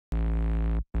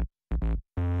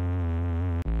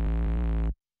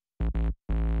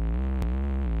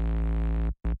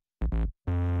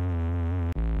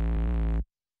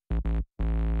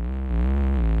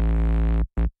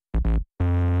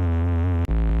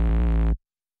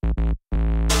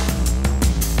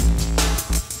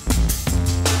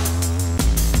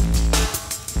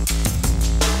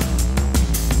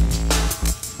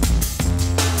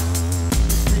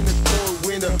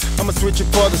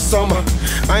the summer.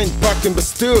 I ain't packing, but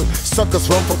still, suckers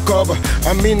run for cover.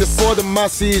 I mean it's for the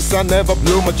masses, I never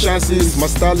blew my chances. My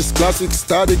style is classic,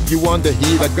 static, you want the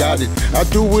heat, I got it. I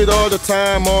do it all the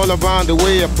time, all around the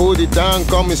way I put it down.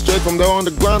 Coming straight from the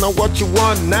underground, on what you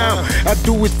want now. I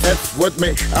do it F with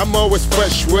me, I'm always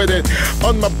fresh with it.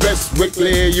 On my best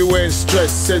weekly, you ain't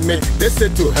stressing me. They say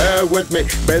to hell with me,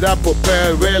 better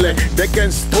prepare really. They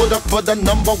can put up for the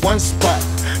 #1 spot.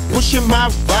 Pushing my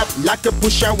rap like a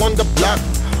pusher on the block.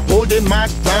 Holding my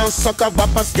ground, sucker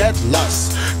rappers get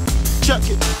lost. Check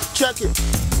it, check it.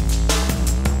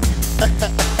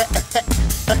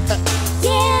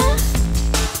 Yeah.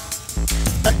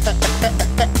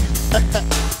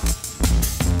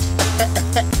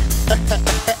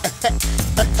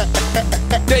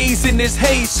 Days in this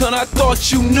haze, son, I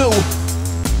thought you knew.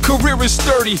 Career is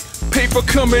sturdy, paper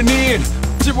coming in,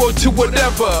 0 to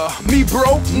whatever. Me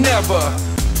broke, never.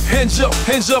 Hands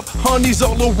up, honeys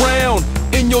all around.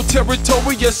 In your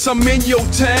territory, yes, I'm in your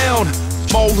town.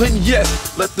 Ballin',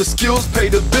 yes, let the skills pay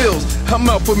the bills. I'm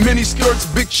out for mini skirts,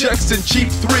 big checks, and cheap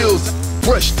thrills.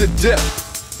 Fresh to death,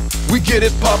 we get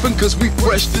it poppin' cause we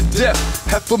fresh to death.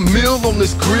 $500,000 on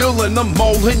this grill and I'm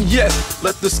all in, yes.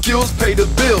 Let the skills pay the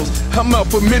bills. I'm out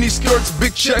for mini skirts,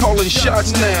 big check, calling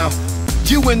shots now.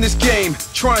 You in this game,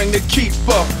 trying to keep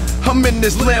up. I'm in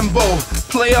this Lambo,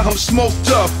 player, I'm smoked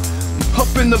up.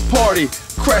 Up in the party,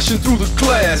 crashing through the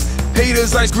class.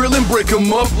 Haters ice grillin', break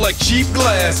 'em up like cheap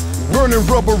glass. Burning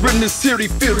rubber in the city,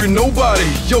 fearing nobody.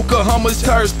 Yokohama's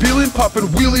tires peeling, popping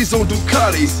wheelies on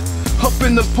Ducatis. Up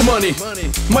in the money,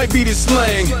 might be the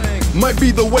slang, might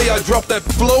be the way I drop that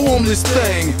flow on this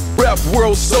thing. Rap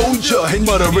world soldier, and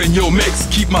butter in your mix.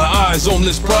 Keep my eyes on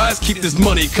this prize, keep this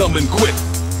money coming quick.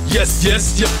 Yes,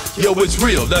 yes, yep, yo, it's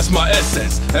real, that's my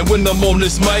essence. And when I'm on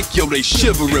this mic, yo, they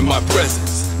shiver in my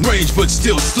presence. Range but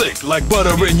still slick, like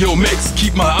butter in your mix.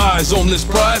 Keep my eyes on this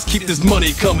prize, keep this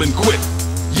money coming quick.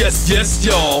 Yes, yes,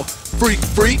 y'all,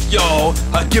 freak, y'all.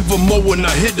 I give them more when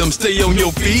I hit them, stay on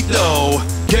your feet, though.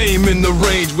 Game in the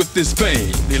range with this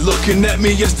fame. They looking at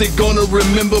me, yes, they gonna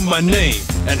remember my name.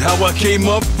 And how I came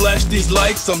up, flash these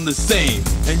lights, I'm the same.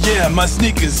 And yeah, my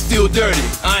sneakers still dirty,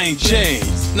 I ain't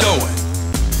changed, knowing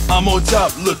I'm on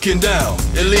top looking down,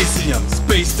 Elysium,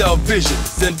 spaced out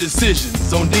visions and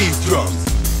decisions on these drums.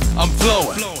 I'm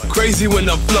flowing, crazy when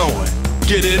I'm flowing.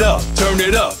 Get it up, turn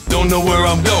it up, don't know where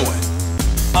I'm going.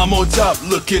 I'm on top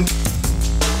looking